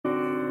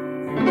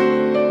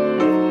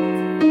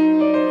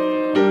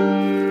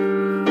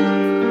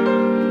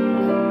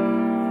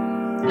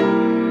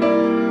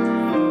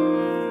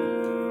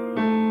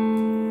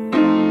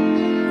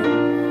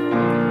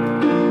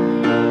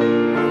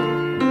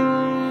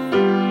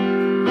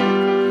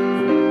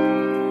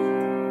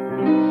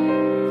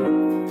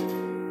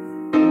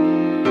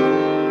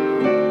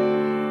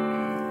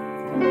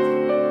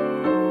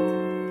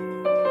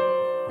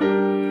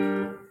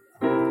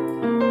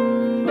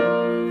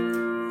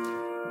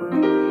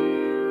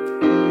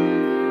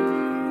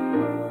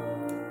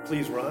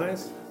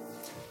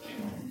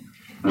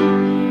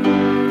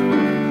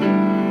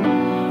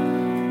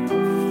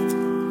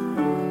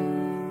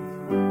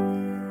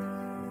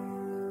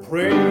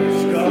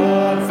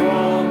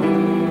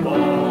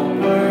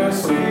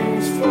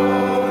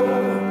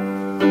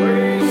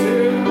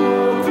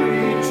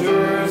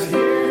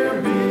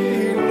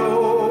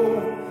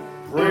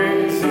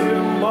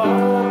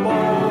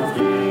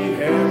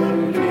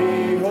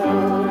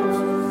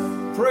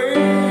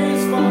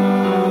Praise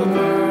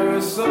Father,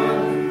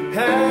 Son,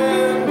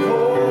 and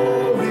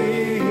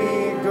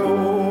Holy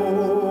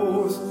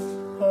Ghost.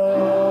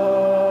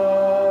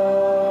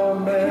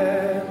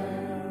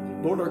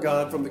 Amen. Lord our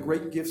God, from the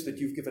great gifts that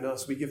you've given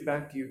us, we give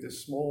back to you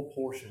this small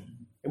portion.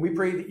 And we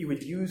pray that you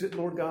would use it,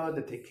 Lord God,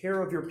 to take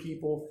care of your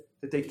people,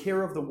 to take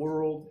care of the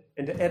world,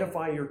 and to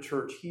edify your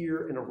church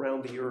here and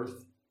around the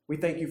earth. We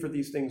thank you for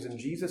these things in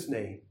Jesus'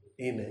 name.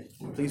 Amen.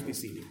 Please be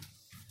seated.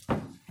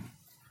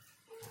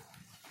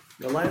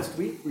 Now, last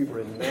week we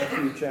were in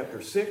Matthew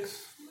chapter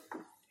 6,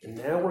 and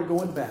now we're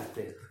going back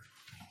there.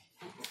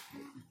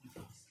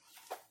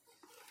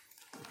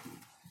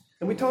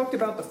 And we talked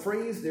about the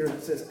phrase there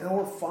that says,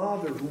 "Our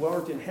Father who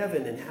art in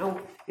heaven," and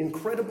how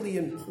incredibly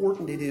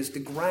important it is to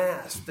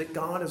grasp that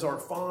God is our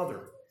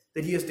Father,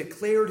 that he has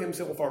declared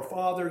himself our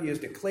Father, he has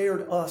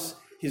declared us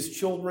his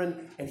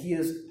children, and he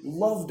has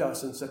loved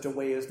us in such a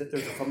way as that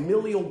there's a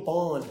familial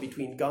bond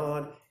between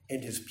God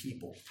and his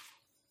people.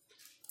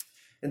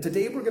 And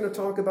today we're going to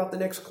talk about the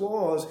next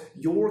clause,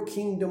 "Your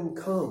kingdom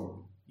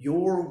come,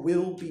 your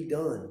will be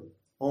done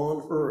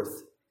on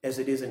earth as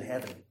it is in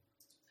heaven."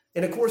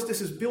 And of course, this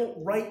is built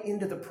right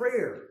into the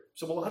prayer.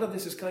 So a lot of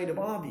this is kind of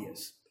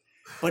obvious,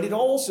 but it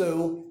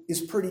also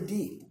is pretty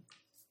deep.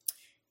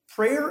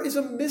 Prayer is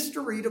a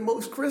mystery to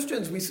most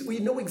Christians. We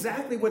know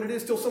exactly what it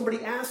is till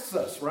somebody asks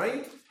us,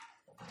 right?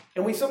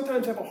 And we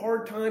sometimes have a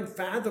hard time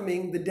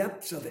fathoming the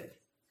depths of it.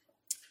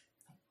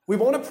 We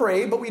want to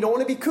pray, but we don't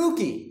want to be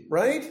kooky,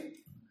 right?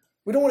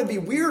 We don't want to be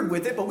weird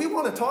with it, but we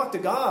want to talk to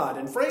God.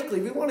 And frankly,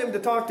 we want him to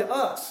talk to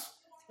us.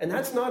 And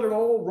that's not at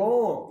all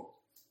wrong.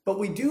 But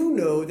we do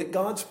know that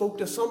God spoke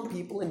to some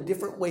people in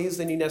different ways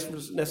than he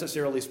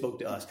necessarily spoke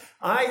to us.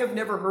 I have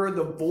never heard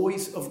the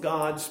voice of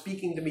God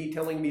speaking to me,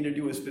 telling me to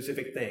do a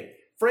specific thing.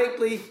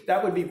 Frankly,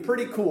 that would be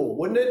pretty cool,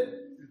 wouldn't it?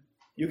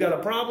 You got a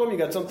problem, you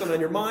got something on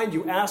your mind,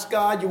 you ask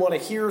God, you want to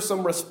hear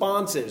some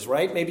responses,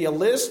 right? Maybe a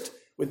list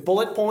with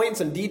bullet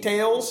points and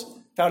details,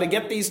 how to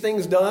get these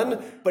things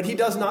done, but he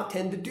does not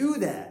tend to do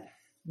that.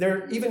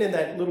 There, even in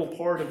that little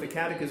part of the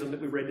catechism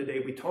that we read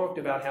today, we talked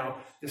about how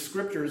the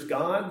scriptures,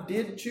 God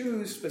did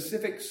choose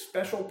specific,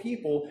 special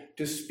people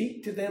to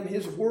speak to them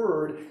his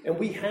word, and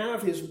we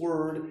have his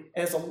word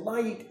as a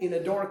light in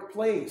a dark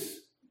place.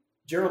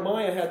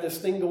 Jeremiah had this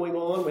thing going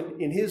on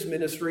in his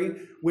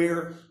ministry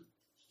where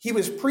he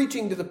was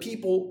preaching to the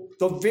people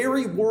the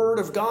very word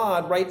of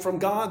God right from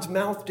God's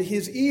mouth to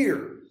his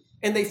ear,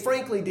 and they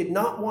frankly did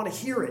not want to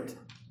hear it.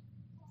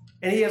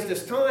 And he has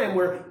this time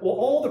where, well,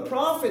 all the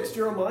prophets,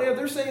 Jeremiah,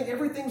 they're saying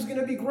everything's going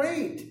to be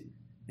great.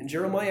 And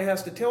Jeremiah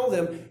has to tell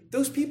them,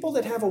 those people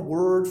that have a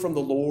word from the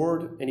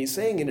Lord, and he's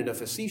saying it in a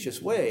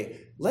facetious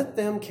way, let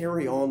them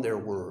carry on their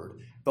word.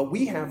 But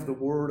we have the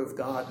word of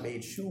God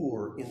made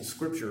sure in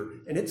Scripture,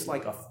 and it's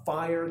like a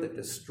fire that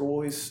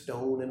destroys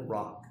stone and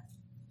rock.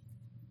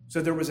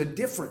 So there was a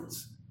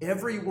difference.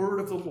 Every word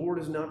of the Lord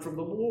is not from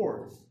the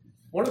Lord.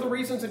 One of the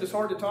reasons it is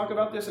hard to talk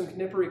about this in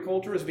contemporary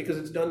culture is because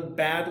it's done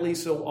badly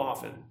so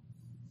often.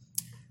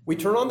 We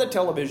turn on the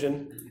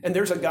television, and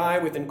there's a guy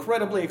with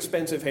incredibly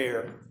expensive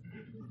hair.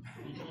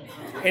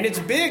 And it's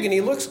big, and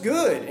he looks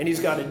good, and he's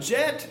got a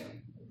jet,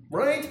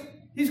 right?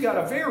 He's got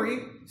a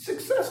very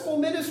successful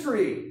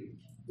ministry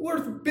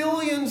worth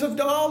billions of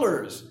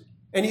dollars.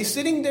 And he's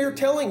sitting there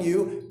telling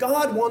you,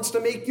 God wants to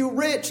make you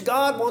rich.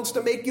 God wants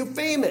to make you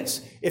famous.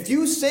 If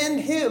you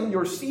send him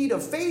your seed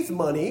of faith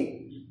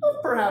money,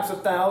 perhaps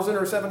 $1,000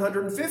 or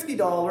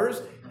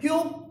 $750,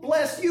 he'll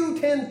bless you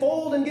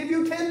tenfold and give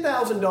you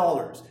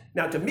 $10,000.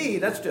 Now, to me,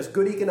 that's just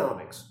good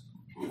economics.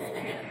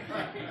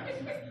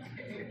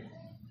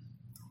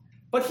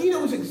 But he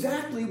knows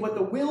exactly what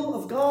the will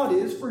of God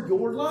is for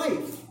your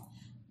life.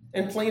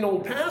 And plain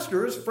old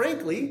pastors,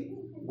 frankly,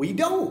 we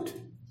don't.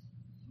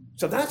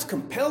 So that's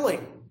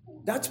compelling.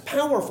 That's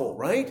powerful,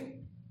 right?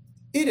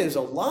 It is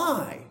a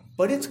lie,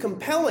 but it's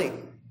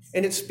compelling.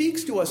 And it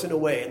speaks to us in a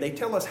way, and they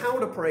tell us how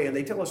to pray, and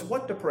they tell us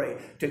what to pray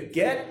to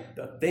get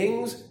the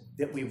things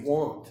that we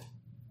want.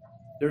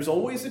 There's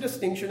always a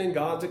distinction in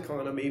God's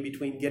economy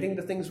between getting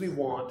the things we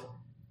want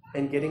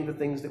and getting the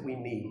things that we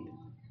need.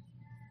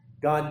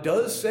 God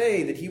does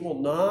say that he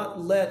will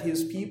not let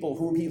his people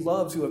whom he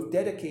loves, who have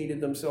dedicated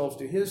themselves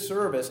to his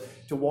service,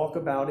 to walk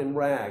about in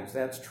rags.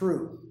 That's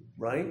true,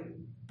 right?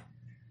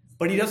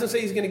 But he doesn't say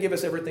he's going to give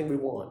us everything we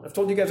want. I've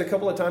told you guys a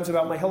couple of times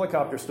about my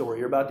helicopter story.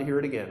 You're about to hear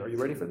it again. Are you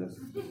ready for this?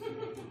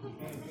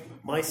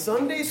 My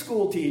Sunday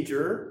school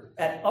teacher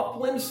at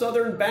Upland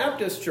Southern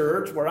Baptist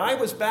Church, where I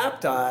was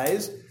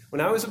baptized, when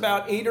I was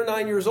about 8 or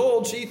 9 years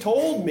old, she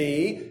told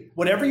me,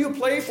 whatever you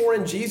pray for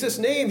in Jesus'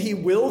 name, he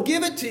will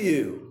give it to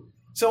you.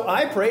 So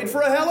I prayed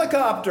for a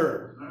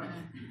helicopter.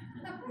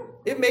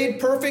 It made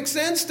perfect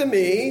sense to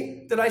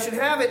me that I should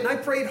have it, and I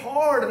prayed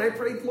hard, and I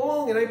prayed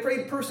long, and I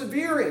prayed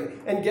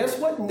persevering. And guess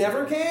what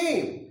never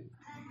came?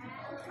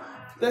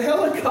 The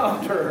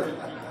helicopter.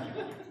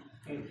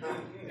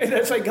 And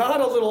as I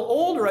got a little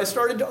older, I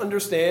started to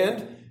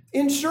understand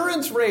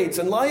insurance rates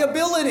and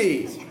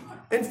liability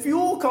and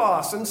fuel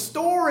costs and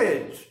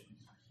storage.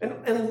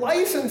 and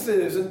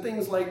licenses and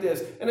things like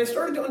this. And I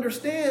started to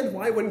understand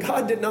why when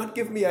God did not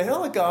give me a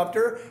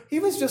helicopter, he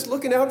was just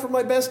looking out for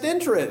my best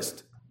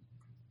interest.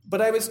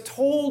 But I was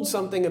told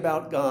something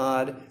about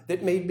God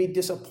that made me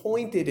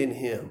disappointed in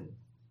him.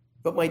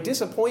 But my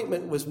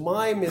disappointment was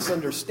my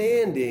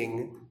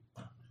misunderstanding,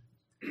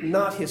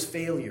 not his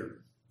failure.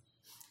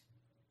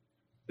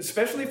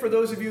 Especially for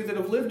those of you that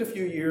have lived a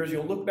few years,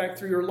 you'll look back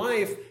through your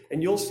life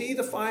and you'll see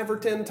the 5 or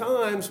 10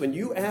 times when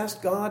you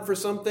asked God for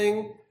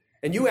something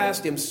and you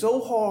asked him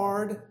so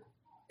hard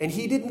and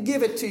he didn't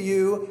give it to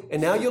you,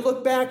 and now you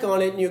look back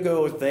on it and you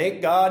go,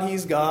 thank God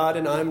he's God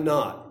and I'm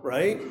not,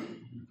 right?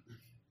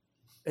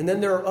 And then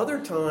there are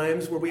other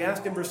times where we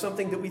ask him for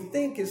something that we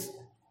think is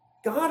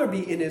got to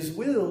be in his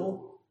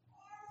will,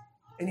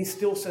 and he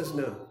still says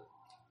no.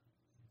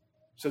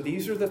 So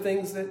these are the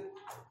things that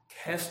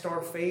test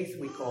our faith,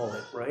 we call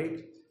it,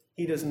 right?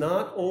 He does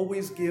not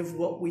always give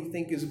what we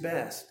think is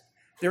best.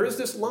 There is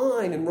this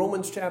line in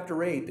Romans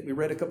chapter 8 that we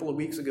read a couple of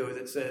weeks ago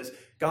that says,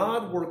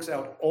 God works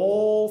out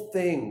all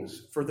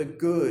things for the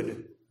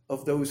good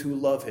of those who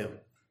love him,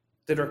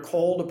 that are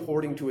called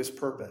according to his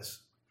purpose.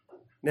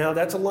 Now,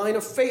 that's a line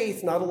of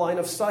faith, not a line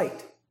of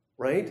sight,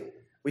 right?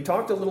 We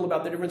talked a little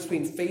about the difference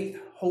between faith,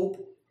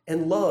 hope,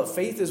 and love.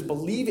 Faith is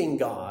believing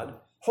God.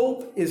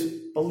 Hope is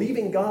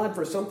believing God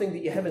for something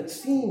that you haven't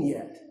seen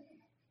yet.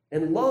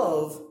 And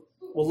love,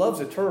 well,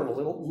 love's eternal.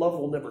 Love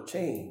will never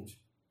change.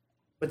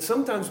 But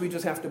sometimes we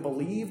just have to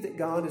believe that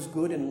God is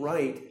good and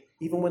right,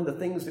 even when the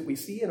things that we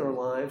see in our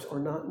lives are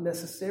not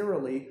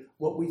necessarily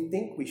what we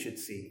think we should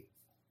see.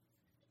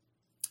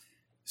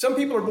 Some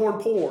people are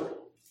born poor.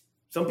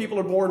 Some people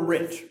are born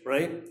rich,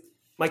 right?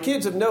 My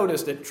kids have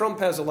noticed that Trump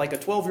has a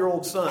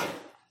 12-year-old son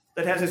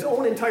that has his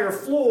own entire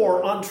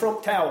floor on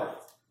Trump Tower.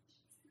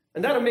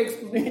 And that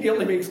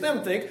immediately makes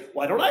them think,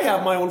 why don't I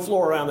have my own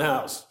floor around the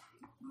house?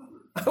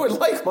 I would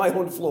like my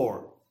own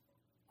floor.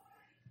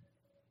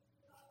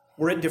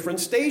 We're at different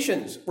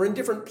stations. We're in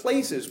different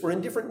places. We're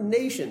in different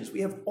nations.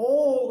 We have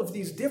all of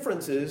these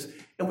differences,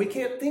 and we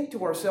can't think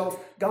to ourselves,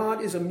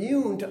 God is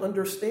immune to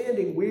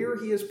understanding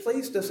where he has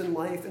placed us in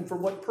life and for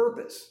what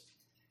purpose.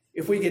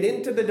 If we get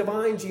into the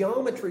divine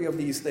geometry of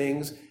these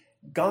things,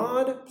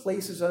 God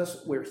places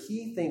us where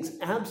he thinks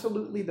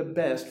absolutely the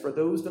best for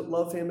those that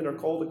love him and are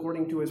called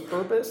according to his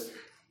purpose,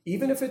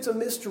 even if it's a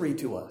mystery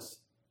to us.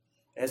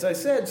 As I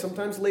said,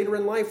 sometimes later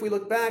in life we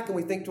look back and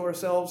we think to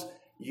ourselves,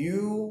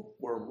 you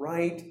were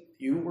right,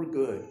 you were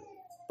good.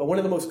 But one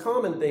of the most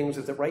common things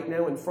is that right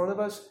now in front of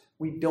us,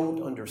 we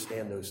don't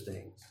understand those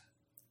things.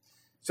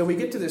 So we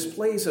get to this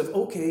place of,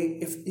 okay,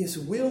 if his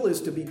will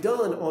is to be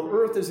done on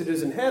earth as it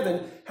is in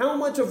heaven, how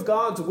much of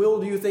God's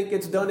will do you think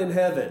gets done in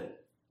heaven?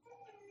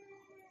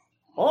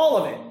 All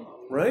of it,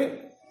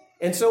 right?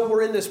 And so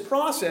we're in this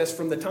process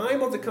from the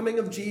time of the coming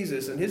of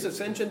Jesus and his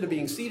ascension to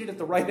being seated at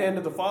the right hand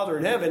of the Father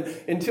in heaven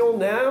until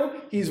now,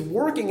 he's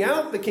working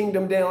out the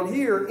kingdom down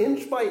here,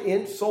 inch by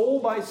inch, soul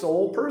by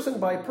soul, person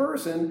by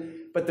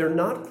person, but they're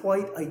not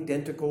quite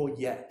identical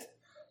yet.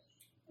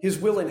 His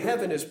will in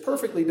heaven is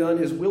perfectly done.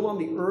 His will on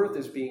the earth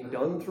is being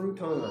done through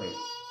time.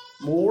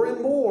 More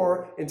and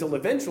more until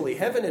eventually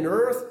heaven and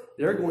earth,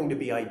 they're going to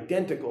be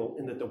identical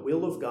in that the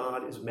will of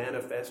God is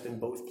manifest in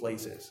both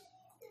places.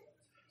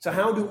 So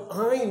how do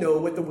I know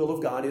what the will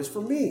of God is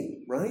for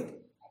me, right?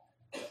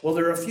 Well,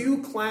 there are a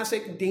few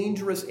classic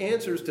dangerous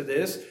answers to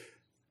this.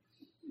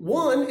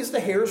 One is the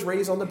hairs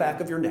raised on the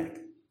back of your neck.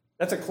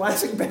 That's a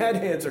classic bad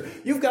answer.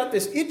 You've got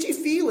this itchy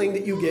feeling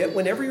that you get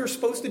whenever you're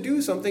supposed to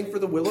do something for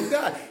the will of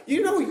God.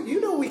 You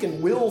know we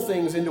can will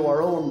things into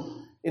our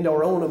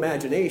own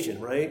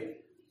imagination, right?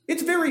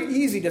 It's very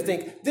easy to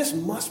think,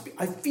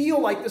 I feel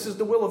like this is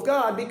the will of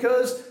God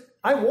because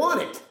I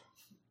want it,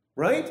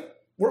 right?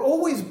 We're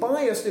always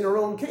biased in our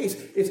own case.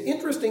 It's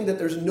interesting that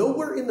there's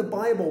nowhere in the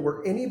Bible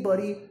where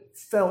anybody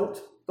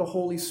felt the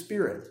Holy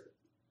Spirit.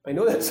 I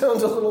know that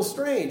sounds a little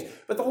strange,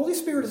 but the Holy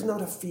Spirit is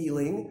not a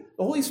feeling.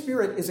 The Holy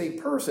Spirit is a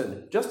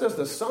person, just as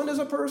the Son is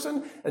a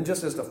person, and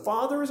just as the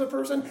Father is a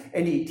person,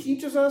 and he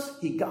teaches us,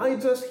 he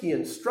guides us, he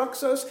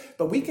instructs us,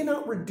 but we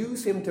cannot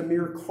reduce him to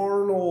mere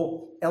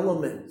carnal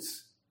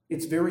elements.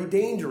 It's very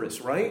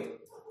dangerous, right?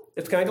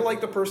 It's kind of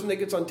like the person that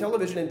gets on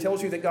television and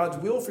tells you that God's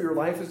will for your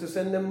life is to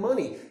send them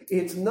money.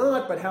 It's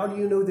not, but how do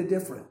you know the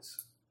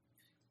difference?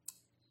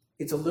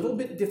 It's a little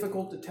bit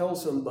difficult to tell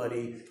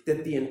somebody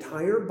that the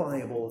entire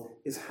Bible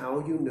is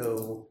how you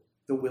know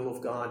the will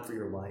of God for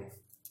your life.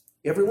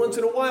 Every once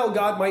in a while,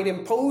 God might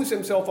impose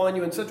himself on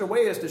you in such a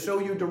way as to show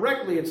you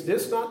directly it's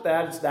this, not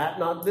that, it's that,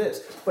 not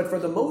this. But for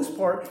the most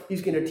part,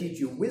 he's going to teach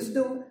you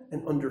wisdom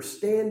and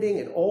understanding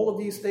and all of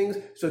these things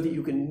so that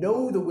you can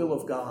know the will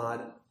of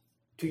God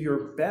to your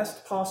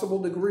best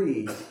possible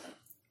degree,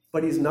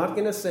 but he's not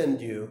going to send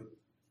you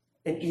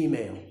an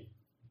email,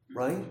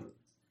 right?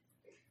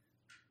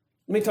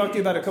 Let me talk to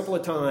you about a couple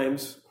of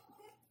times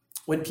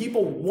when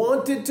people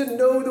wanted to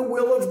know the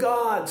will of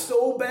God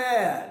so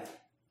bad.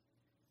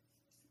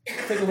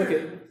 Take a look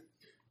at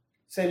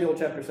Samuel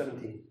chapter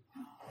 17.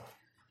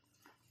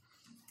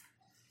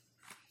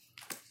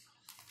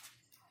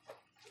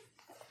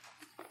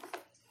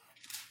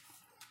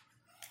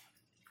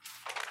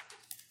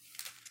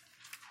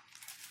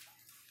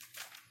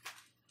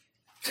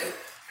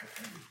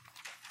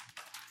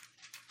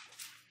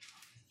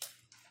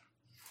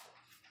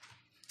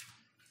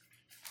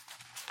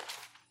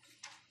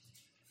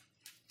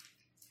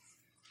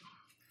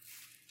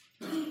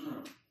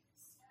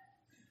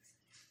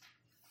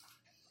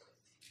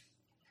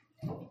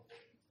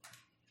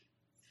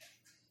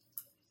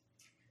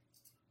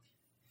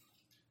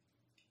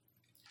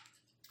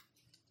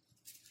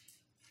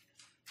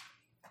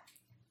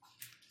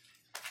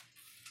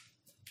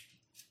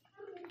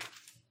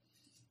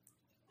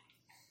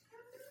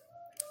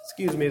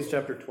 Excuse me, it's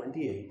chapter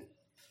 28.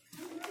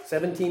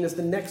 17 is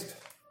the next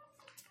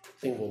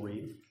thing we'll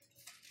read.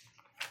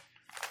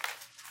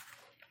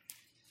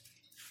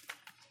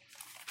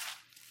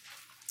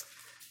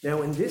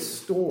 Now, in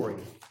this story,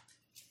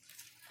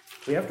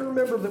 we have to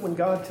remember that when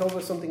God tells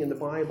us something in the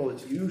Bible,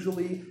 it's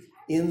usually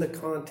in the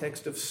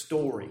context of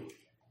story.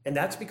 And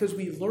that's because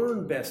we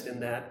learn best in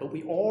that, but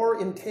we are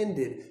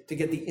intended to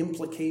get the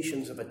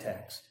implications of a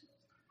text.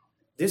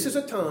 This is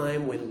a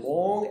time when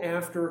long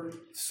after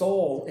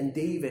Saul and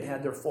David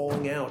had their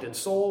falling out, and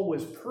Saul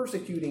was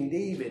persecuting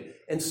David,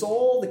 and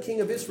Saul, the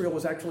king of Israel,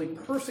 was actually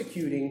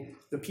persecuting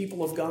the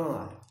people of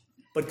God.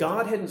 But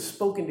God hadn't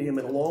spoken to him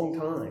in a long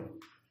time.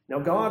 Now,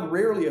 God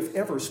rarely, if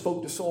ever,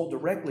 spoke to Saul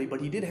directly,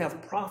 but he did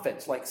have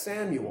prophets like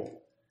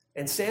Samuel.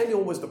 And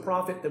Samuel was the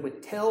prophet that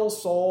would tell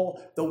Saul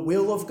the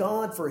will of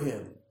God for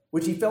him,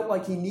 which he felt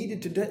like he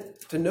needed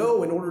to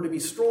know in order to be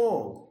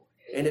strong.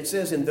 And it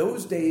says, in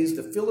those days,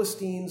 the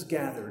Philistines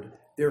gathered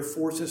their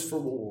forces for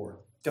war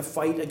to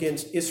fight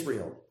against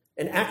Israel.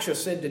 And Achish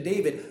said to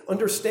David,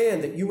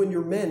 understand that you and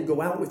your men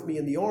go out with me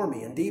in the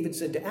army. And David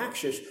said to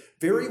Achish,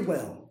 very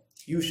well,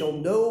 you shall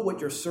know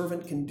what your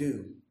servant can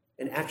do.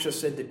 And Achish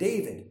said to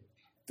David,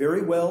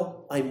 very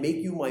well, I make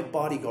you my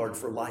bodyguard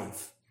for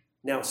life.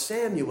 Now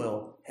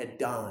Samuel had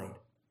died,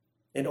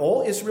 and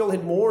all Israel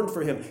had mourned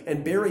for him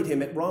and buried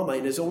him at Ramah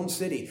in his own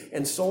city.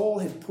 And Saul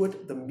had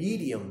put the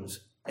mediums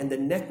and the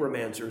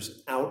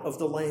necromancers out of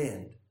the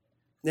land.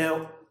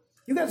 Now,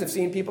 you guys have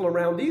seen people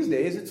around these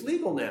days. It's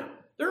legal now.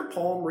 There are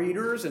palm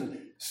readers and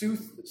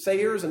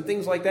soothsayers and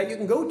things like that you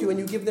can go to, and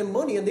you give them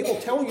money, and they will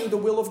tell you the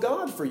will of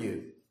God for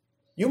you.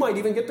 You might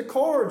even get the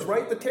cards,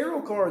 right? The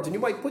tarot cards, and you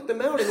might put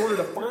them out in order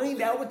to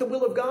find out what the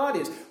will of God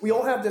is. We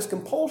all have this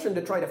compulsion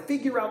to try to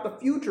figure out the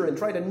future and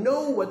try to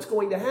know what's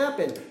going to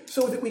happen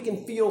so that we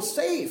can feel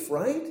safe,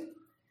 right?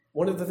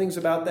 One of the things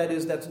about that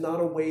is that's not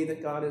a way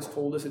that God has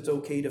told us it's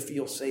okay to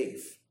feel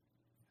safe.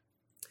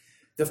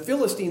 The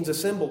Philistines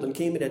assembled and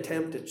came in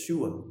attempt at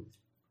Shuam.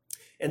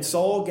 And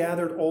Saul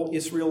gathered all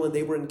Israel, and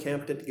they were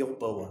encamped at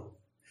Gilboa.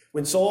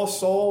 When Saul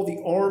saw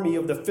the army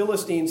of the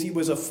Philistines, he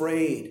was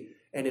afraid,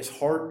 and his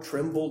heart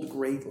trembled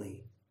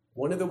greatly.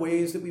 One of the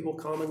ways that we will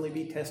commonly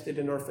be tested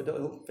in our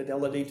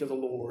fidelity to the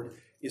Lord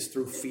is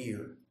through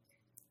fear.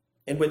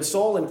 And when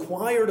Saul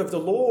inquired of the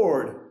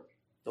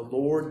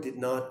Lord did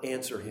not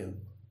answer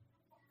him,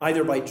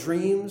 either by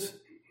dreams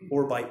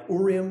or by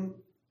Urim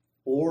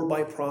or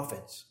by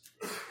prophets.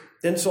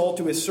 Then Saul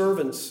said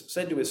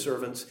to his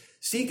servants,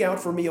 seek out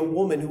for me a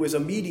woman who is a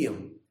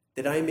medium,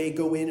 that I may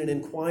go in and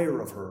inquire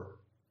of her.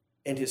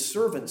 And his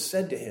servants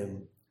said to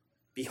him,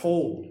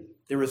 behold,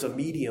 there is a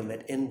medium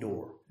at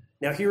Endor.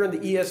 Now here in the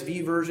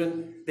ESV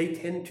version, they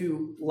tend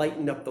to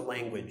lighten up the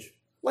language,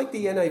 like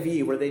the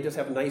NIV, where they just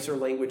have nicer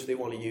language they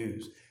want to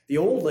use. The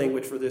old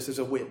language for this is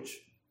a witch,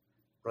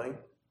 right?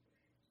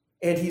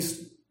 And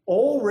he's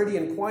already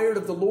inquired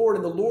of the Lord,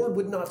 and the Lord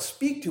would not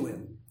speak to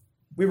him.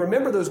 We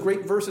remember those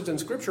great verses in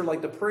Scripture,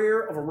 like the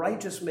prayer of a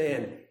righteous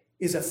man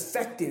is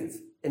effective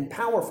and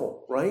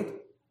powerful, right?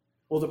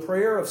 Well, the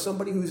prayer of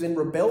somebody who's in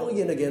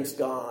rebellion against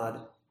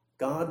God,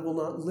 God will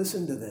not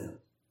listen to them.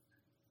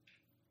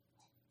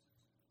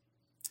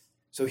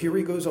 So here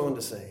he goes on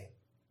to say,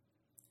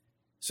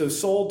 so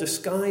Saul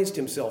disguised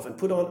himself and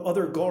put on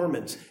other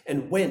garments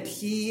and went,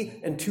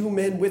 he and 2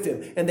 men with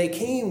him. And they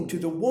came to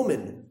the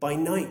woman by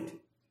night.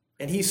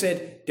 And he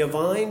said,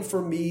 divine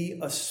for me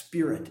a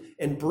spirit,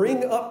 and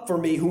bring up for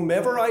me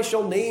whomever I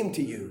shall name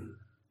to you.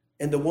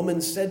 And the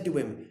woman said to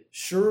him,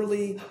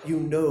 surely you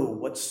know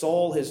what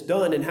Saul has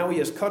done and how he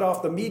has cut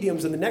off the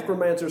mediums and the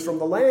necromancers from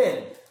the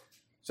land.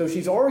 So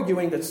she's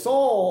arguing that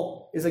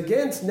Saul is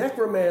against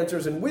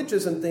necromancers and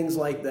witches and things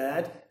like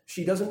that.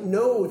 She doesn't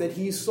know that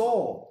he's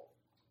Saul.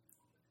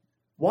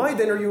 Why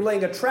then are you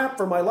laying a trap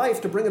for my life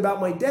to bring about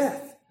my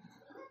death?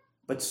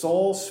 But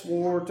Saul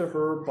swore to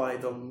her by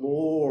the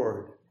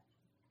Lord,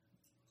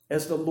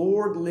 as the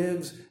Lord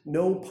lives,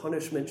 no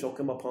punishment shall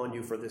come upon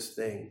you for this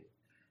thing.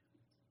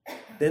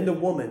 Then the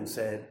woman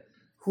said,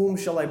 whom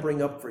shall I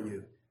bring up for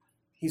you?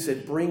 He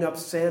said, bring up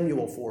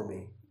Samuel for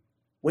me.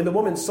 When the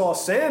woman saw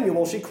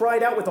Samuel, she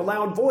cried out with a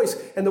loud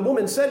voice. And the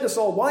woman said to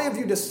Saul, why have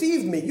you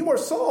deceived me? You are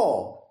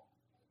Saul.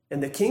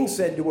 And the king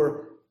said to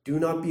her, do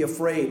not be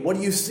afraid. What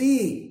do you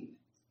see?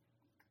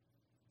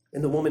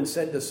 And the woman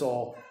said to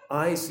Saul,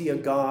 I see a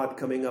God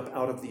coming up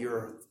out of the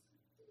earth.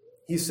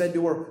 He said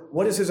to her,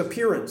 what is his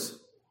appearance?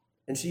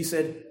 And she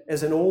said,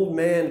 as an old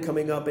man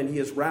coming up, and he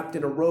is wrapped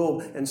in a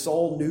robe. And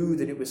Saul knew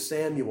that it was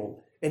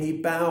Samuel. And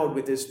he bowed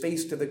with his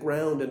face to the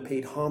ground and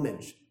paid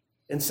homage.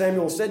 And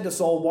Samuel said to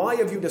Saul, why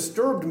have you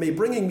disturbed me,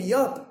 bringing me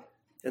up?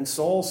 And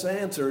Saul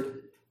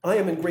answered, I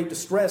am in great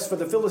distress, for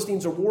the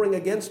Philistines are warring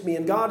against me,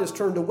 and God has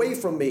turned away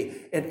from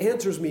me, and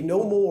answers me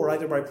no more,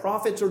 either by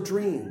prophets or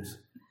dreams.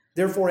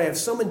 Therefore I have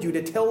summoned you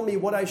to tell me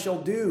what I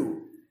shall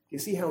do. You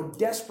see how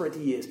desperate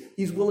he is.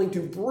 He's willing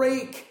to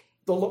break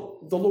the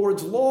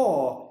Lord's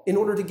law in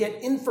order to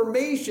get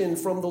information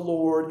from the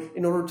Lord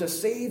in order to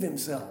save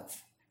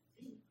himself.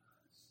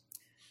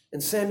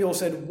 And Samuel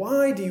said,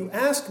 why do you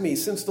ask me,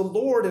 since the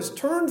Lord has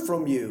turned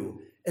from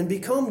you? and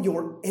become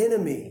your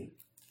enemy.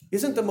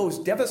 Isn't the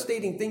most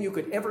devastating thing you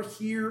could ever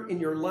hear in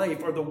your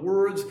life are the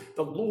words,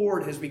 the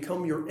Lord has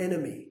become your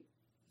enemy?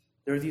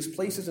 There are these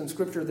places in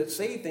Scripture that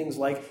say things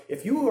like,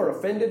 if you are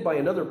offended by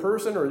another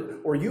person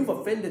or you've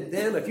offended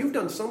them, if you've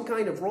done some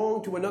kind of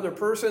wrong to another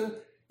person,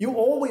 you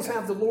always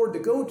have the Lord to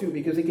go to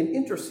because he can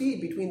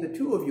intercede between the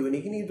two of you, and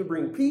he can either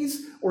bring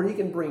peace or he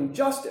can bring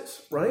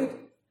justice, right?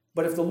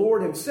 But if the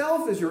Lord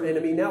himself is your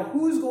enemy, now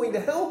who's going to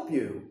help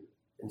you?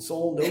 And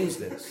Saul knows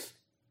this.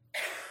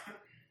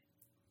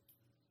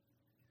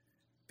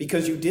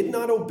 Because you did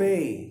not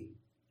obey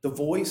the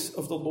voice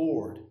of the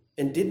Lord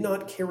and did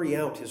not carry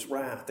out his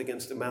wrath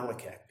against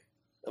Amalek.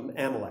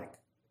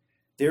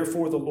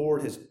 Therefore the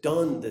Lord has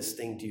done this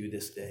thing to you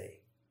this day.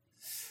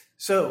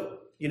 So,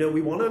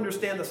 we want to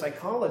understand the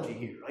psychology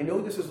here. I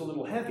know this is a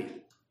little heavy,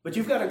 but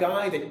you've got a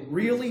guy that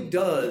really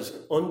does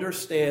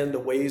understand the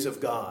ways of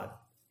God.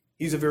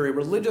 He's a very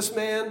religious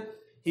man.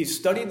 He's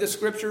studied the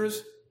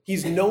scriptures.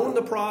 He's known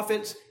the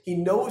prophets. He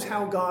knows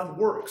how God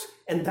works.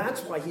 And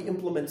that's why he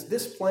implements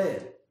this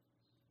plan.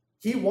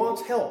 He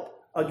wants help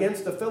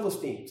against the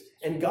Philistines,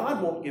 and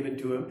God won't give it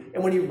to him.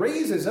 And when he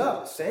raises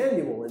up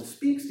Samuel and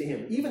speaks to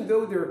him, even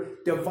though they're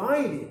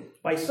divided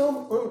by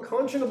some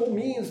unconscionable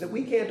means that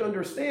we can't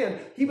understand,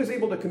 he was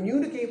able to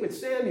communicate with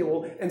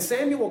Samuel, and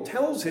Samuel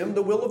tells him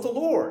the will of the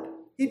Lord.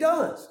 He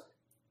does.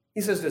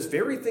 He says, this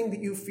very thing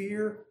that you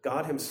fear,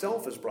 God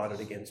himself has brought it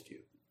against you.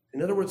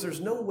 In other words, there's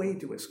no way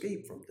to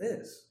escape from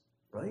this,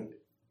 right?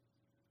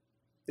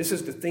 This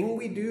is the thing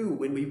we do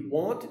when we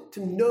want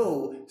to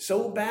know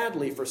so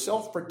badly for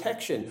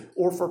self-protection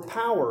or for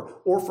power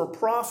or for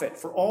profit,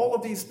 for all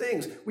of these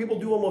things. We will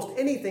do almost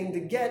anything to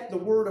get the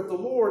word of the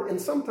Lord,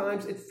 and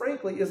sometimes it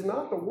frankly is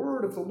not the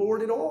word of the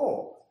Lord at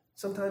all.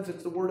 Sometimes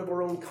it's the word of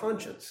our own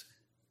conscience.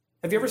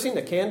 Have you ever seen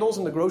the candles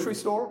in the grocery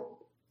store?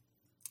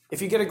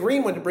 If you get a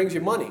green one, it brings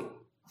you money.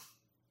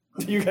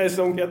 You guys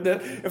don't get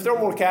that? If there were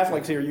more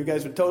Catholics here, you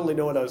guys would totally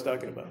know what I was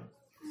talking about.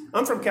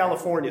 I'm from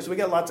California, so we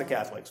got lots of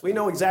Catholics. We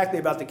know exactly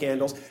about the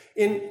candles.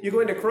 You go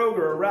into Kroger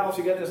or Ralph's,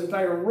 you got this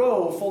entire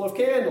row full of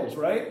candles,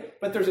 right?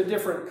 But there's a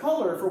different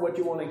color for what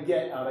you want to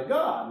get out of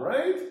God,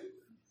 right?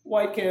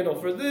 White candle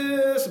for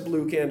this,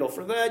 blue candle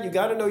for that. You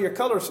got to know your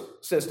color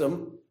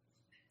system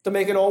to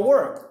make it all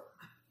work.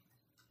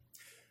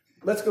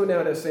 Let's go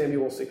now to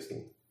Samuel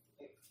 16.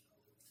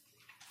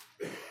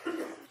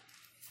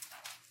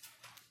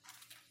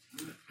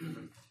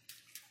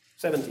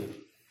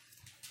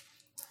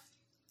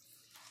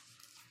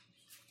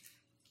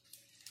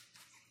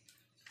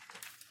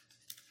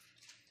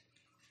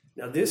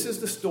 Now, this is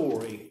the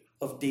story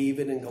of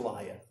David and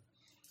Goliath,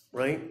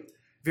 right?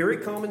 Very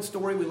common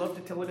story. We love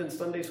to tell it in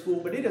Sunday school,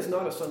 but it is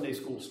not a Sunday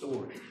school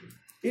story.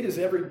 It is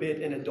every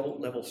bit an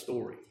adult-level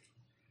story.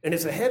 And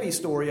it's a heavy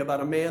story about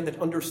a man that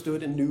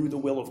understood and knew the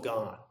will of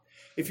God.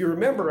 If you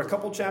remember, a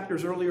couple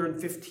chapters earlier in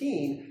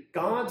 15,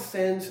 God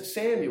sends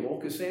Samuel,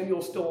 because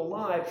Samuel's still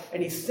alive,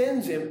 and he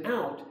sends him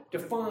out to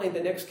find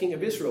the next king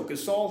of Israel,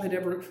 because Saul had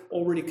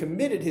already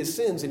committed his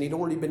sins, and he'd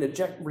already been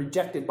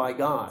rejected by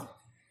God.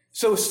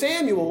 So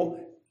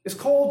Samuel is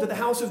called to the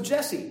house of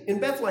Jesse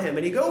in Bethlehem,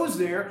 and he goes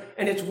there,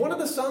 and it's one of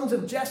the sons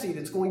of Jesse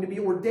that's going to be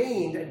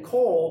ordained and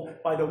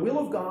called by the will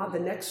of God,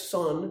 the next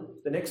son,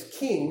 the next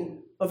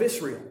king of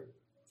Israel.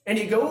 And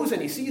he goes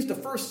and he sees the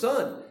first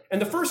son, and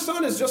the first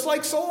son is just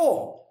like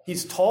Saul.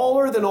 He's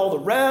taller than all the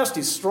rest,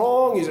 he's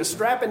strong, he's a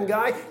strapping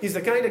guy, he's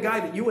the kind of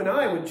guy that you and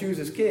I would choose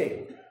as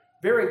king.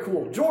 Very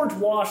cool. George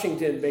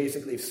Washington,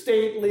 basically,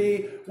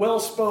 stately,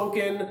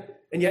 well-spoken.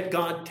 And yet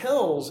God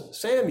tells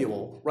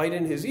Samuel right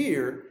in his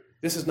ear,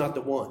 this is not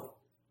the one.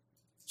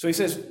 So he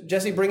says,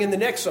 Jesse, bring in the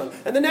next son.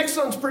 And the next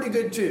son's pretty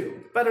good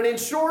too. About an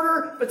inch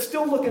shorter, but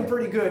still looking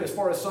pretty good as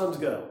far as sons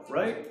go,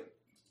 right?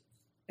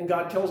 And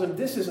God tells him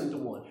this isn't the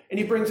one. And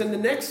he brings in the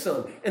next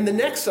son and the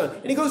next son.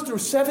 And he goes through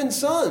 7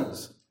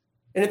 sons.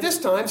 And at this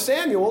time,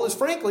 Samuel is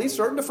frankly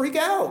starting to freak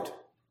out.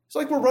 It's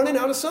like we're running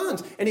out of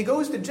sons. And he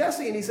goes to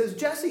Jesse and he says,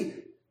 Jesse,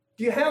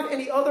 do you have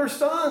any other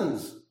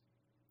sons?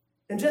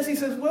 And Jesse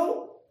says,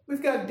 well,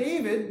 we've got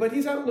David, but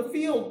he's out in the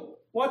field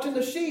watching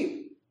the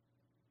sheep.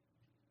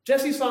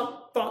 Jesse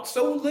thought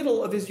so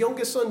little of his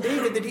youngest son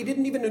David that he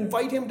didn't even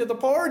invite him to the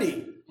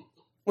party.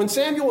 When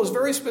Samuel was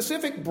very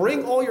specific,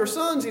 bring all your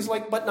sons, he's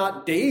like, but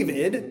not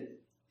David.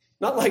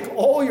 Not like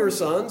all your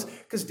sons,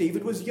 because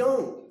David was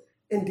young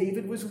and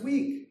David was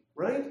weak,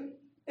 right?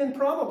 And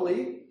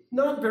probably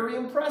not very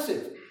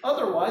impressive.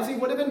 Otherwise, he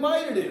would have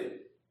invited him.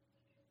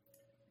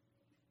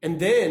 And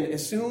then,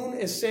 as soon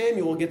as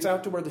Samuel gets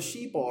out to where the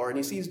sheep are and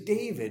he sees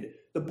David,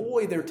 the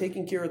boy there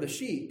taking care of the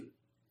sheep,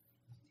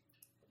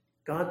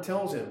 God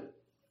tells him,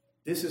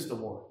 this is the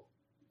one,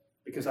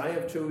 because I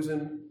have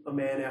chosen a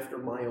man after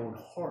my own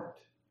heart.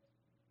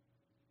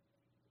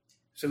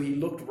 So he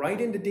looked right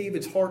into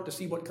David's heart to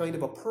see what kind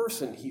of a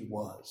person he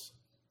was.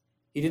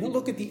 He didn't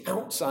look at the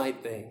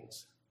outside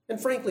things.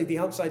 And frankly, the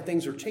outside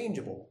things are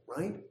changeable,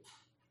 right?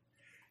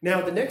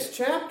 Now, the next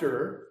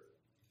chapter,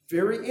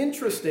 very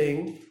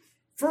interesting.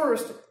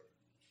 First,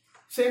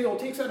 Samuel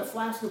takes out a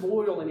flask of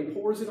oil and he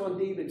pours it on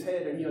David's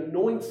head and he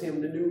anoints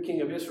him the new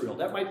king of Israel.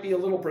 That might be a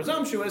little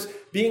presumptuous,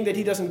 being that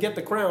he doesn't get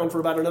the crown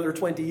for about another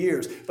 20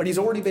 years, but he's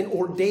already been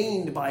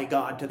ordained by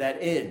God to that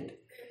end.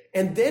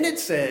 And then it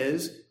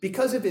says,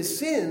 because of his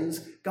sins,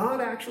 God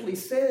actually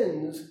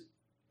sends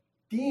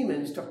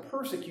demons to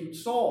persecute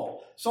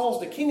Saul.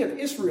 Saul's the king of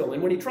Israel,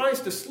 and when he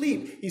tries to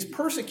sleep, he's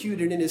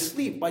persecuted in his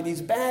sleep by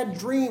these bad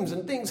dreams,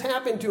 and things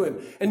happen to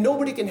him, and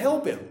nobody can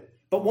help him.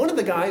 But one of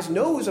the guys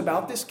knows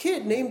about this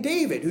kid named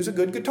David, who's a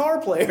good guitar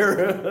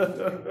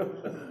player.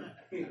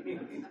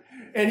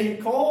 And he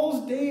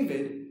calls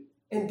David,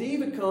 and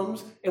David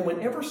comes, and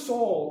whenever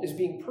Saul is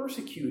being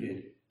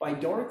persecuted by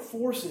dark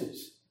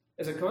forces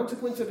as a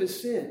consequence of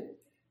his sin,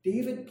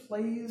 David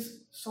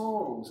plays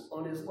songs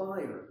on his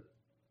lyre,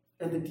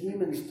 and the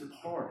demons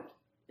depart,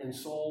 and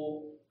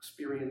Saul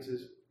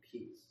experiences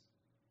peace.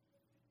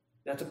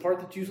 That's a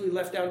part that's usually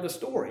left out of the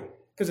story,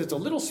 because it's a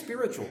little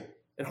spiritual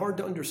and hard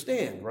to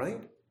understand, right?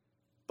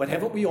 But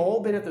haven't we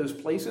all been at those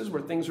places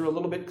where things are a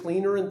little bit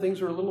cleaner and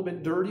things are a little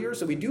bit dirtier?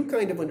 So we do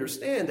kind of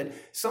understand that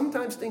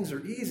sometimes things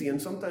are easy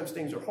and sometimes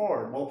things are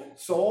hard. Well,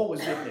 Saul was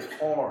getting it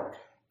hard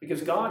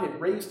because God had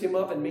raised him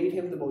up and made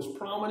him the most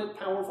prominent,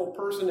 powerful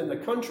person in the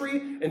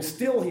country, and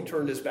still he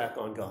turned his back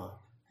on God.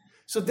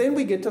 So then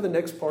we get to the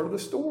next part of the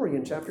story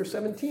in chapter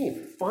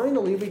 17.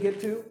 Finally, we get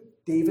to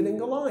David and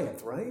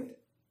Goliath, right?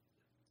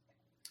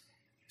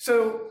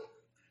 So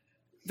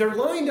they're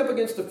lined up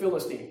against the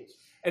Philistines.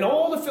 And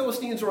all the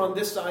Philistines are on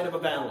this side of a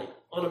valley,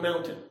 on a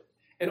mountain.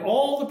 And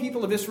all the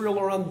people of Israel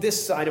are on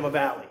this side of a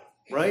valley,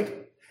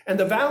 right? And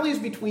the valley's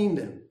between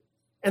them.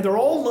 And they're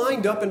all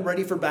lined up and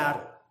ready for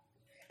battle.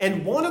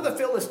 And one of the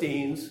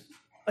Philistines,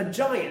 a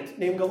giant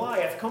named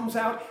Goliath, comes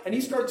out and he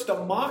starts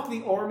to mock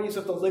the armies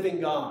of the living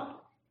God.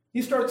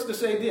 He starts to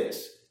say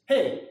this: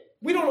 hey,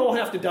 we don't all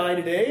have to die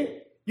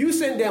today. You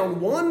send down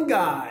one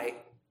guy,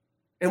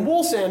 and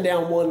we'll send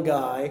down one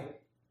guy.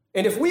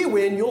 And if we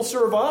win, you'll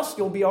serve us,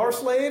 you'll be our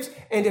slaves.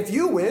 And if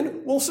you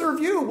win, we'll serve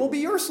you, we'll be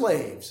your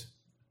slaves.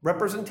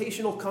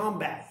 Representational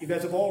combat. You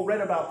guys have all read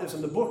about this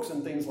in the books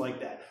and things like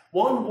that.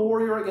 One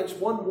warrior against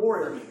one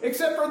warrior,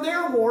 except for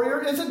their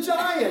warrior is a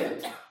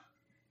giant.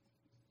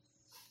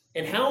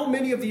 And how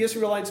many of the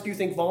Israelites do you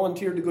think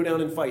volunteered to go down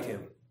and fight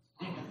him?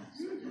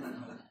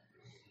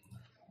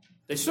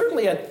 They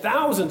certainly had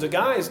thousands of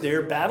guys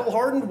there,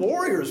 battle-hardened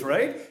warriors,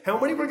 right? How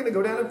many were going to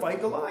go down and fight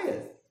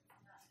Goliath?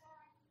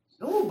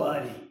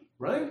 Nobody,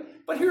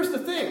 right? But here's the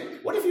thing.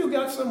 What if you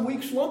got some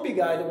weak, slumpy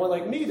guy, the one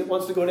like me, that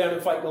wants to go down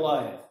and fight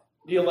Goliath?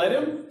 Do you let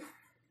him?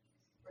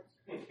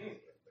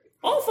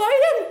 I'll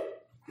fight him.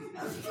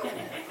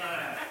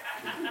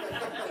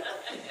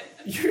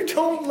 You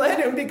don't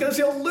let him because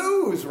he'll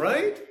lose,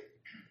 right?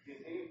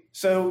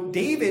 So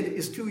David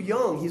is too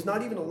young. He's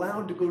not even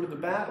allowed to go to the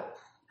battle.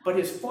 But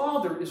his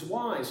father is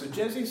wise. So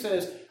Jesse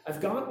says,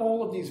 I've got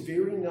all of these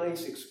very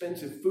nice,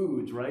 expensive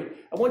foods, right?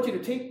 I want you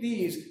to take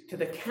these to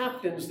the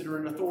captains that are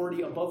in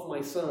authority above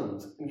my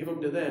sons and give them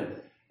to them.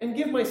 And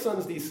give my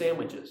sons these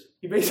sandwiches.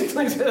 He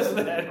basically says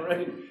that,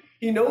 right?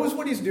 He knows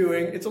what he's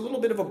doing. It's a little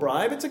bit of a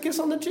bribe. It's a kiss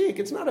on the cheek.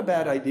 It's not a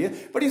bad idea.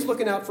 But he's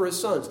looking out for his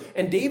sons.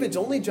 And David's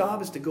only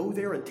job is to go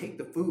there and take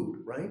the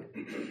food, right?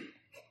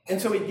 And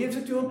so he gives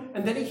it to him.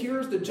 And then he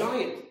hears the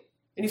giant.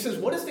 And he says,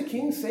 what does the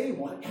king say?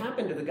 What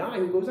happened to the guy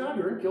who goes out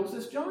here and kills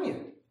this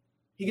giant?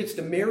 He gets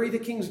to marry the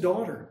king's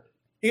daughter.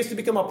 He gets to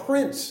become a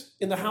prince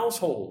in the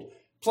household.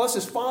 Plus,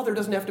 his father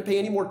doesn't have to pay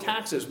any more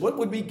taxes. What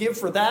would we give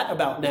for that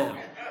about now,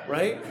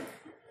 right?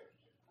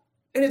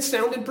 And it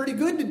sounded pretty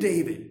good to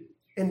David.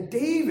 And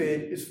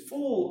David is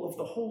full of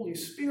the Holy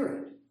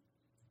Spirit.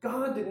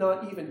 God did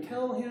not even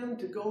tell him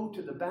to go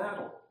to the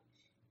battle.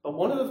 But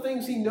one of the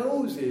things he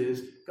knows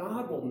is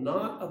God will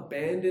not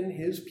abandon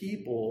his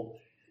people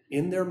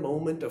in their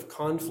moment of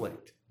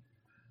conflict.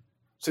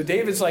 So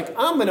David's like,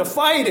 I'm going to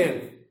fight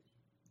him.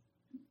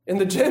 And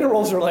the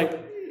generals are like,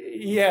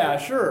 yeah,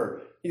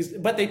 sure.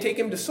 But they take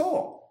him to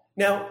Saul.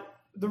 Now,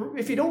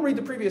 if you don't read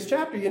the previous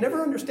chapter, you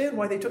never understand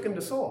why they took him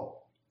to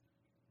Saul.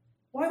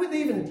 Why would they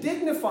even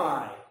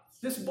dignify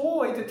this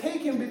boy to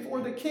take him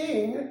before the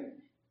king?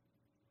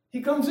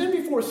 He comes in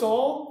before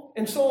Saul,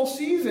 and Saul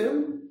sees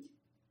him,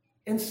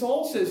 and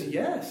Saul says,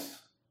 yes.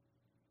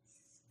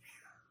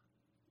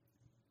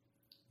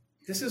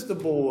 This is the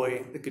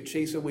boy that could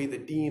chase away the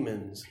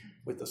demons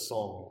with a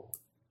song.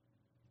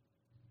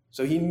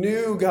 So he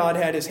knew God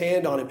had his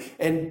hand on him.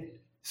 And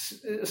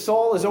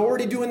Saul is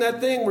already doing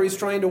that thing where he's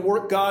trying to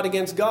work God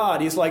against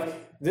God. He's like,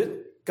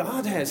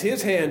 God has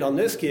his hand on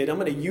this kid. I'm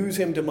going to use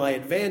him to my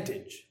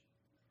advantage.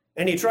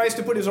 And he tries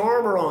to put his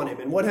armor on him.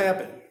 And what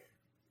happened?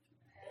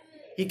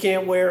 He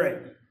can't wear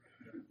it.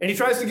 And he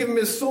tries to give him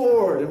his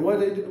sword. And what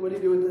did he do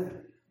with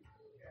that?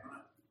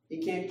 He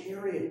can't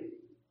carry it.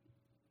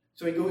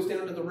 So he goes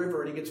down to the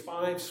river and he gets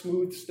 5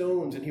 smooth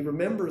stones, and he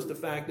remembers the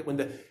fact that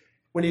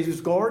when he was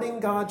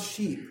guarding God's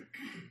sheep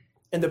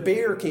and the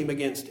bear came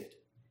against it,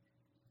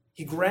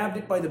 he grabbed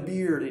it by the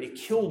beard and he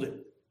killed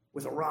it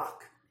with a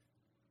rock.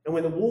 And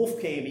when the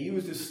wolf came, he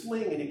used his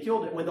sling and he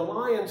killed it. When the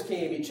lions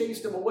came, he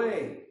chased them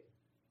away.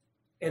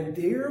 And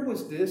there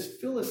was this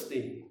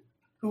Philistine,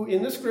 who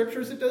in the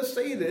scriptures it does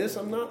say this,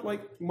 I'm not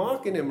like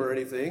mocking him or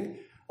anything,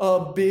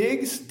 a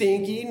big,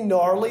 stinky,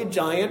 gnarly,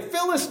 giant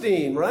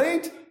Philistine,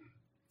 right?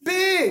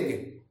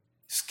 Big,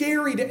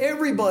 scary to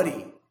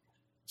everybody.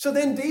 So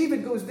then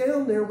David goes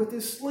down there with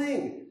his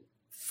sling,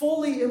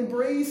 fully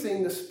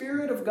embracing the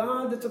Spirit of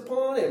God that's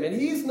upon him, and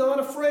he's not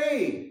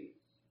afraid.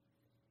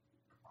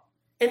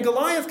 And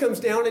Goliath comes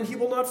down and he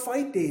will not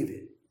fight David.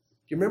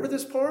 Do you remember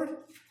this part?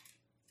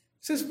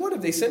 He says, what,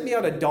 have they sent me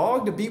out a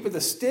dog to beat with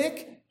a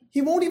stick?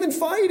 He won't even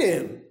fight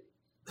him.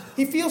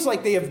 He feels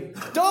like they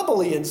have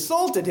doubly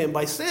insulted him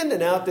by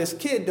sending out this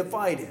kid to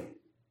fight him.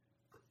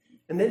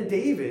 And then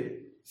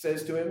David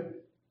says to him,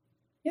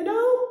 you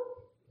know,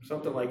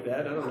 something like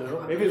that, I don't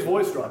know. Maybe his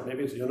voice dropped.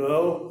 Maybe it's, you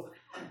know.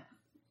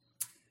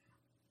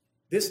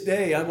 This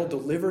day I will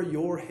deliver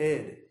your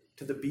head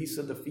to the beasts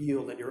of the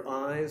field and your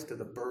eyes to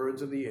the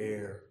birds of the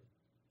air.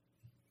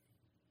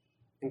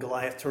 And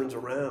Goliath turns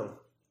around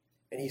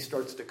and he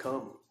starts to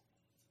come.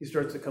 He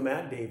starts to come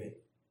at David.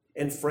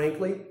 And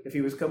frankly, if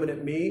he was coming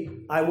at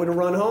me, I would have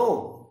run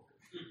home.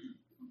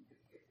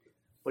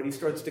 But he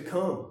starts to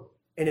come.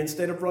 And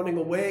instead of running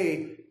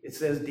away, it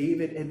says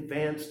David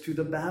advanced to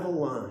the battle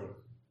line.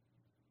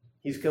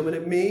 He's coming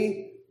at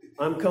me,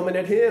 I'm coming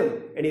at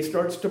him. And he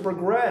starts to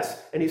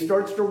progress, and he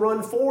starts to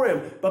run for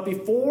him. But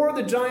before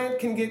the giant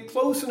can get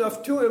close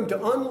enough to him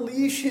to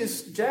unleash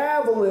his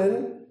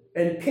javelin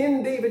and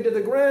pin David to the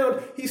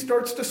ground, he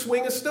starts to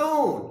swing a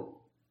stone.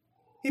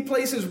 He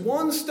places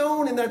one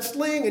stone in that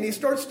sling and he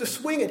starts to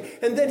swing it,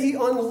 and then he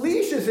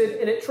unleashes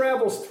it and it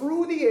travels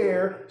through the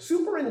air,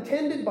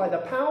 superintended by the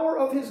power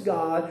of his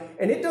God.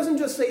 And it doesn't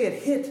just say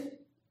it hit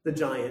the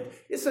giant.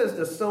 It says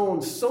the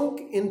stone sunk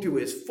into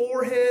his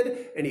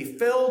forehead and he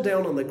fell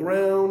down on the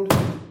ground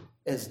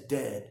as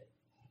dead.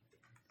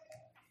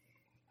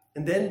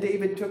 And then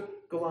David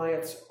took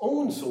Goliath's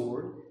own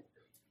sword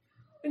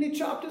and he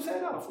chopped his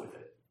head off with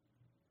it,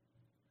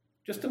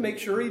 just to make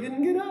sure he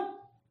didn't get up.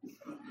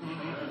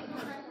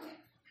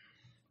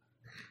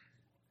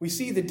 We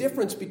see the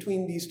difference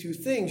between these two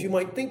things. You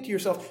might think to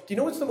yourself, do you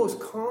know what's the most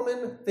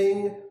common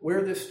thing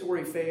where this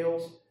story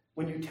fails?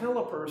 When you tell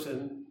a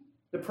person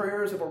the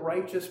prayers of a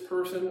righteous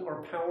person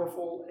are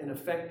powerful and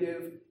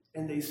effective,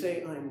 and they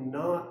say, I'm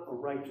not a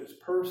righteous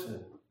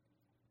person.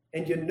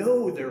 And you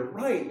know they're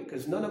right,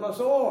 because none of us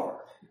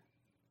are.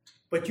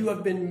 But you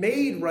have been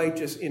made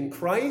righteous in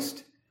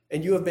Christ,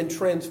 and you have been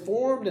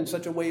transformed in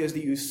such a way as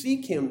that you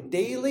seek him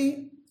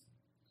daily,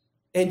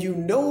 and you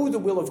know the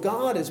will of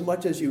God as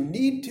much as you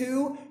need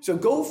to. So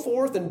go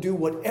forth and do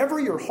whatever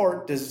your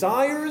heart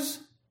desires,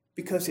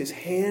 because his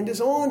hand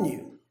is on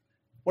you.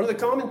 One of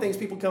the common things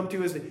people come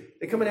to is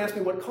they come and ask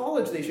me what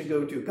college they should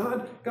go to.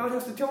 God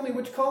has to tell me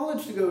which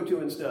college to go to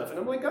and stuff. And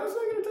I'm like, God's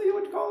not going to tell you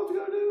which college to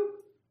go to.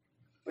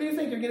 What do you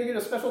think? You're going to get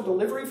a special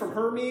delivery from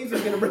Hermes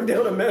and going to bring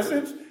down a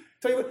message?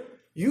 Tell you what,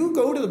 you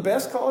go to the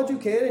best college you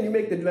can and you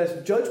make the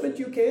best judgment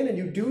you can and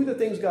you do the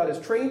things God has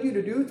trained you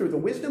to do through the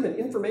wisdom and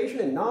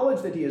information and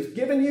knowledge that he has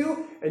given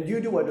you, and you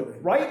do what is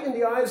right in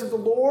the eyes of the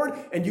Lord,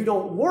 and you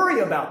don't worry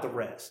about the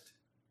rest.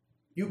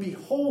 You be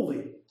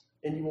holy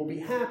and you will be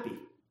happy.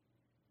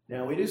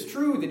 Now, it is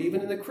true that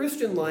even in the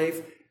Christian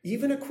life,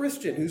 even a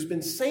Christian who's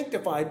been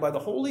sanctified by the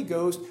Holy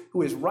Ghost,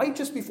 who is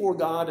righteous before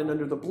God and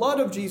under the blood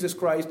of Jesus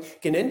Christ,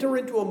 can enter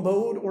into a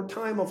mode or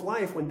time of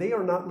life when they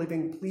are not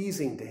living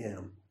pleasing to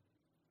him.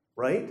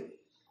 Right?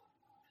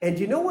 And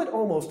you know what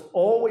almost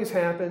always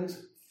happens?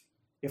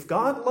 If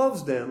God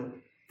loves them,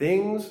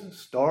 things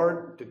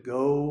start to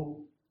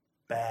go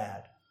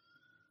bad.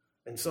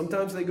 And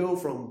sometimes they go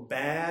from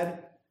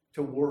bad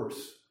to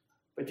worse.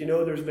 But you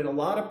know, there's been a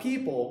lot of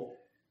people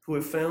who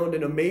have found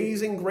an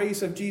amazing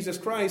grace of Jesus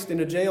Christ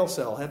in a jail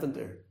cell, haven't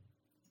there?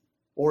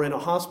 Or in a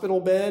hospital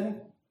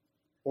bed,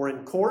 or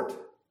in court,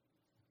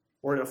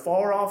 or in a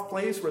far-off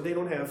place where they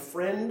don't have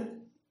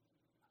friend.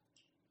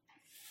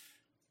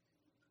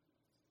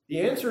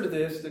 The answer to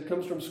this that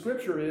comes from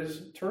Scripture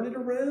is turn it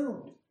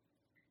around.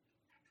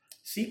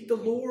 Seek the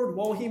Lord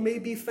while he may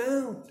be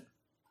found.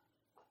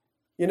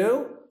 You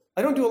know,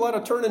 I don't do a lot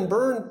of turn and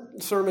burn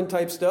sermon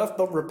type stuff,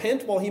 but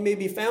repent while he may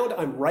be found,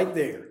 I'm right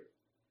there,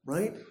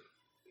 right?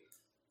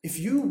 If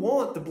you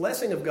want the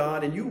blessing of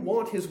God and you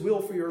want his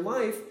will for your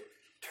life,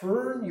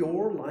 turn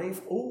your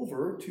life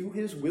over to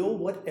his will,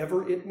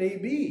 whatever it may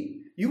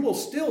be. You will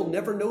still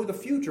never know the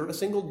future a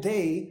single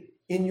day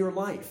in your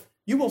life.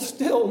 You will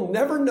still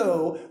never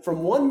know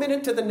from one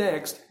minute to the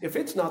next if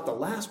it's not the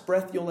last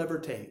breath you'll ever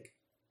take.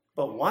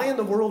 But why in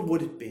the world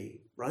would it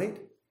be, right?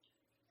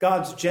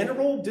 God's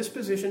general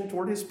disposition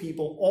toward his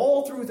people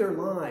all through their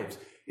lives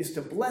is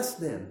to bless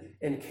them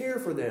and care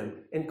for them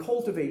and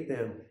cultivate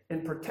them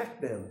and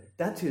protect them.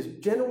 That's his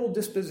general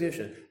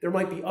disposition. There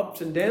might be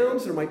ups and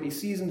downs. There might be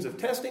seasons of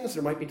testings.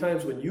 There might be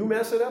times when you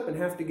mess it up and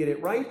have to get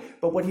it right.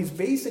 But what he's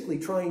basically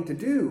trying to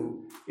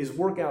do is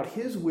work out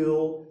his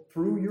will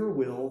through your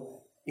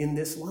will in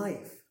this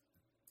life.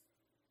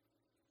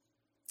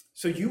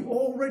 So you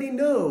already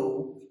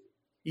know,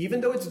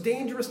 even though it's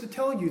dangerous to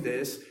tell you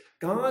this,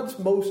 God's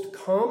most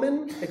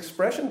common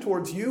expression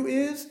towards you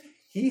is,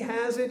 He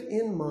has it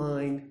in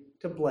mind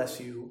to bless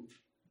you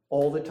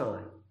all the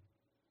time.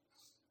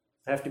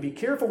 I have to be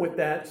careful with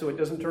that so it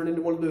doesn't turn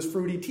into one of those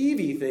fruity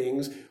TV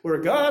things where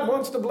God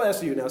wants to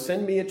bless you. Now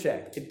send me a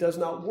check. It does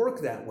not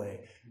work that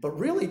way. But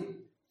really,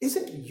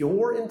 isn't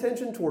your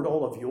intention toward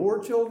all of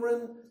your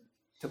children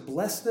to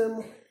bless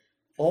them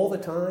all the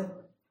time?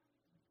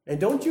 And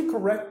don't you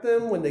correct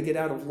them when they get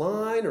out of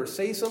line or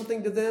say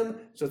something to them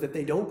so that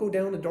they don't go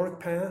down a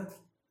dark path?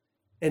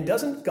 And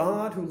doesn't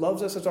God, who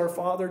loves us as our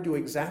Father, do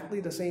exactly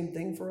the same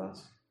thing for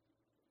us?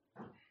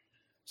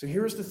 So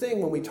here's the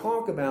thing, when we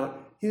talk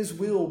about his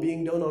will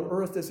being done on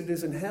earth as it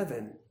is in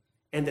heaven,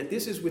 and that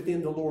this is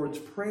within the Lord's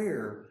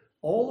Prayer,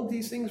 all of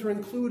these things are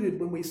included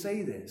when we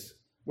say this.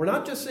 We're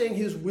not just saying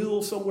his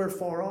will somewhere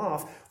far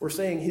off, we're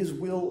saying his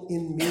will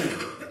in me,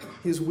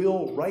 his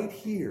will right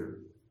here,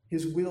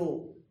 his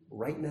will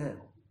right now.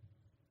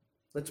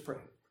 Let's pray.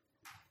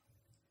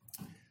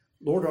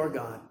 Lord our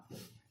God,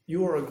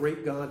 you are a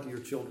great God to your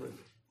children,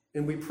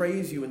 and we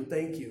praise you and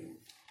thank you.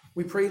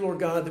 We pray, Lord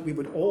God, that we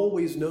would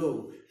always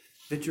know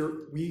that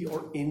we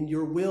are in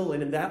your will,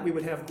 and in that we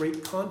would have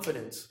great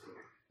confidence.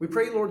 We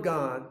pray, Lord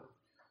God,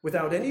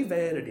 without any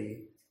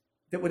vanity,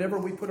 that whatever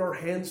we put our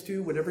hands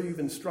to, whatever you've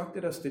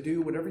instructed us to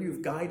do, whatever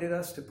you've guided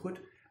us to put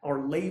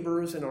our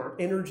labors and our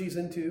energies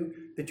into,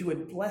 that you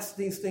would bless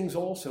these things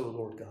also,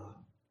 Lord God.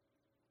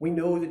 We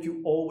know that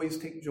you always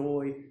take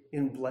joy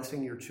in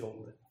blessing your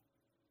children.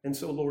 And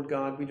so, Lord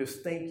God, we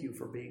just thank you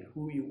for being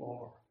who you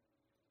are.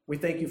 We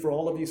thank you for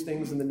all of these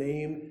things in the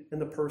name and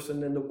the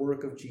person and the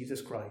work of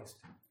Jesus Christ.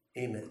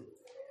 Amen.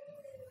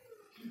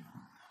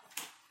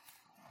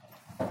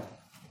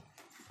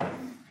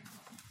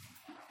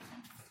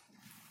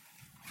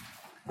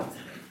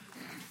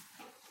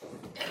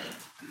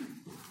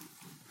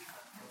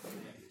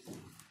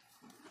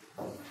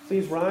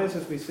 Please rise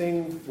as we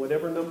sing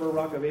whatever number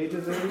Rock of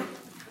Ages is.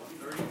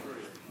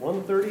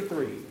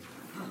 133. 133.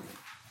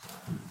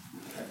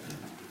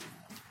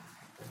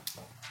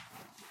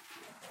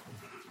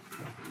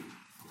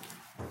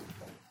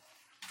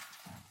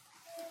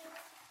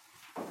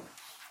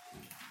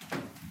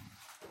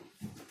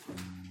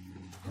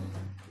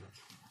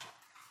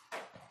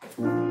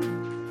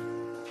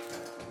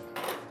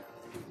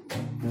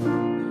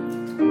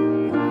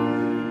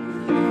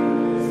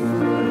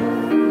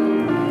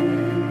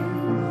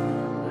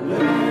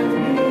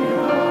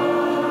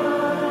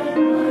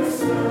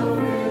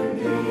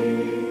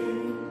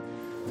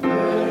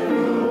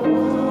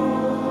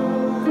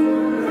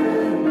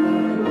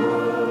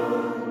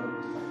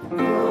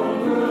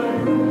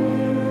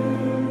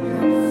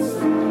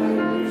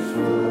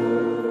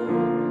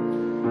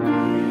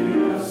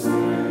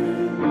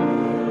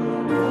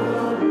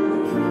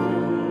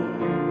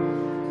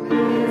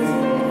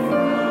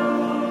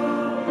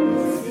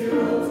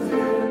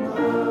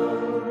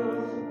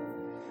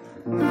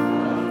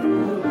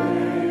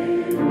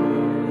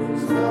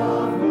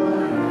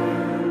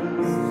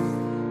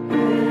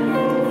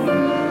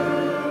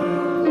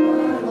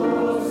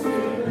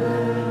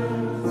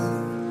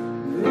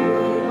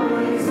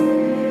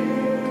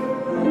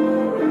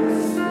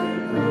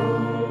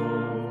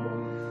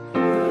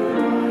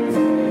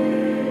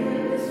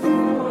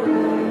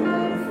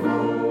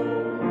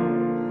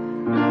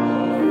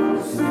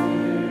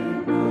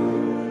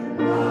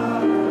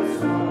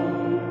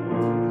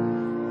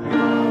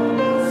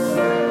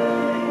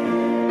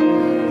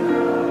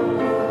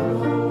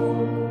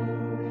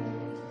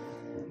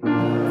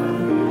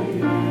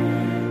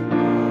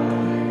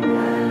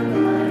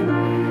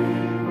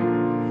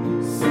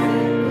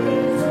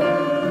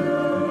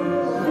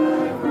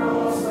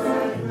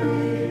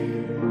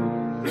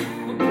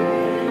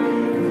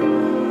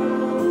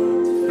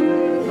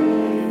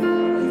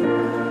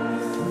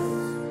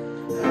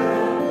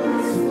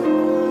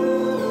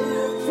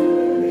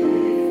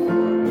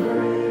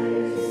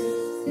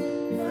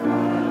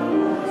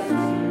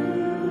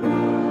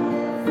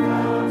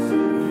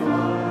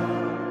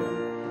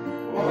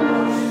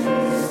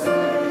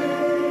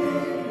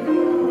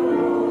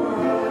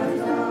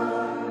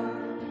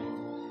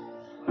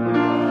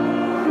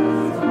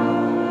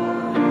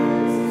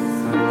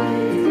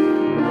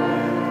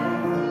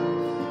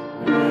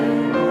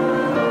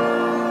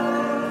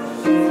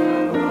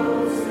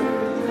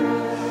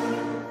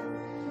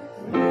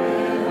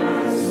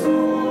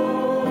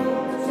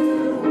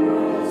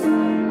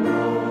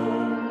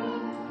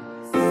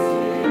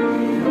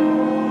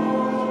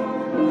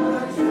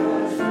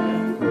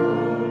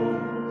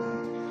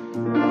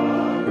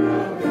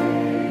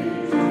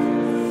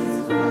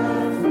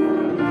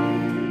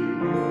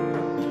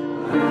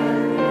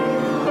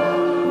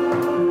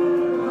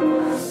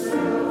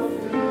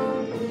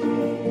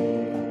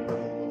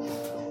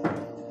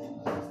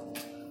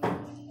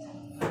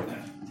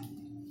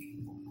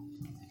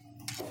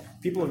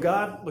 People of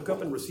God, look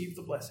up and receive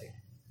the blessing.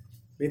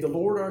 May the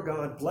Lord our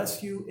God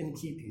bless you and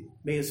keep you.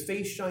 May his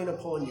face shine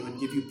upon you and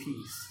give you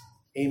peace.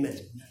 Amen.